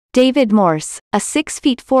David Morse, a 6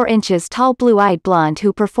 feet 4 inches tall blue-eyed blonde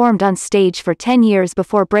who performed on stage for 10 years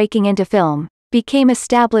before breaking into film, became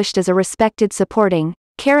established as a respected supporting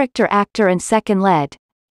character actor and second lead.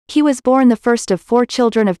 He was born the first of 4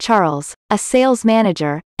 children of Charles, a sales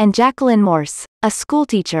manager, and Jacqueline Morse, a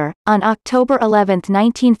schoolteacher, on October 11,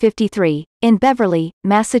 1953, in Beverly,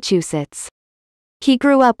 Massachusetts. He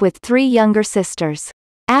grew up with 3 younger sisters.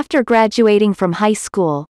 After graduating from high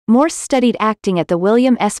school, Morse studied acting at the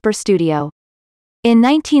William Esper Studio. In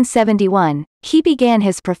 1971, he began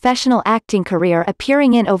his professional acting career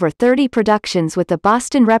appearing in over 30 productions with the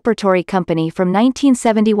Boston Repertory Company from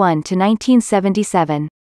 1971 to 1977.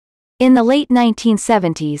 In the late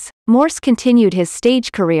 1970s, Morse continued his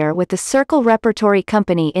stage career with the Circle Repertory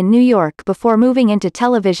Company in New York before moving into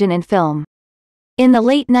television and film. In the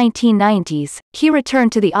late 1990s, he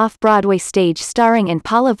returned to the off-Broadway stage starring in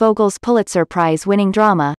Paula Vogel's Pulitzer Prize-winning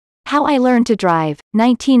drama, How I Learned to Drive,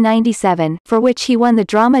 1997, for which he won the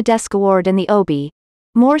Drama Desk Award and the Obie.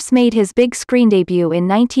 Morse made his big screen debut in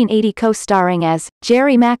 1980 co-starring as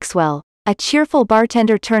Jerry Maxwell, a cheerful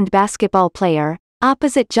bartender-turned-basketball player,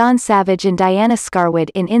 opposite John Savage and Diana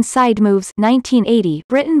Scarwood in Inside Moves, 1980,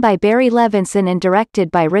 written by Barry Levinson and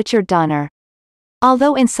directed by Richard Donner.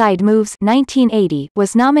 Although Inside Moves, 1980,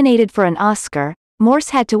 was nominated for an Oscar,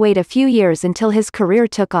 Morse had to wait a few years until his career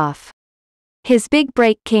took off. His big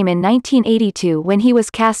break came in 1982 when he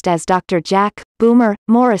was cast as Dr. Jack Boomer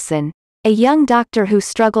Morrison, a young doctor who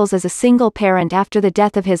struggles as a single parent after the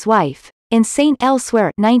death of his wife, in St.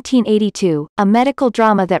 Elsewhere, 1982, a medical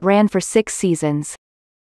drama that ran for 6 seasons.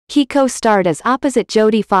 He co-starred as opposite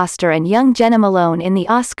Jodie Foster and young Jenna Malone in the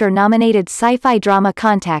Oscar-nominated sci-fi drama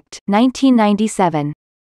Contact, 1997.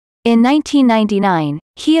 In 1999,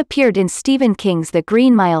 he appeared in Stephen King's The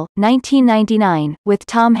Green Mile, 1999, with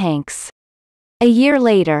Tom Hanks. A year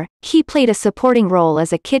later, he played a supporting role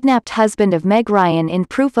as a kidnapped husband of Meg Ryan in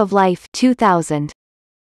Proof of Life, 2000.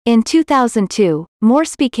 In 2002,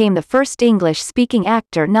 Morse became the first English-speaking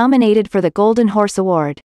actor nominated for the Golden Horse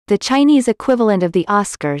Award, the Chinese equivalent of the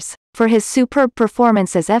Oscars, for his superb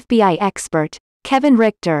performance as FBI expert, Kevin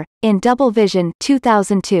Richter, in Double Vision,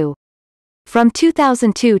 2002. From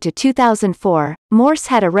 2002 to 2004, Morse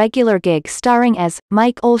had a regular gig starring as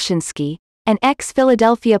Mike Olshansky, an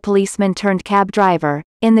ex-Philadelphia policeman turned cab driver,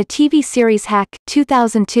 in the TV series Hack,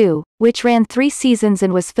 2002, which ran 3 seasons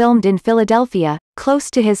and was filmed in Philadelphia,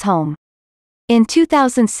 close to his home. In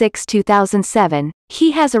 2006-2007,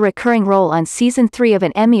 he has a recurring role on Season 3 of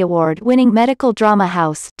an Emmy Award-winning medical drama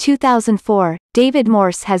House, 2004. David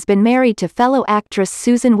Morse has been married to fellow actress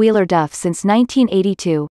Susan Wheeler Duff since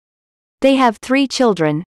 1982. They have 3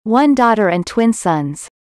 children, 1 daughter and twin sons.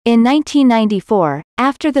 In 1994,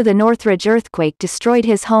 after the Northridge earthquake destroyed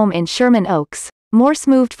his home in Sherman Oaks, Morse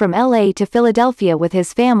moved from LA to Philadelphia with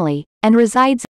his family, and resides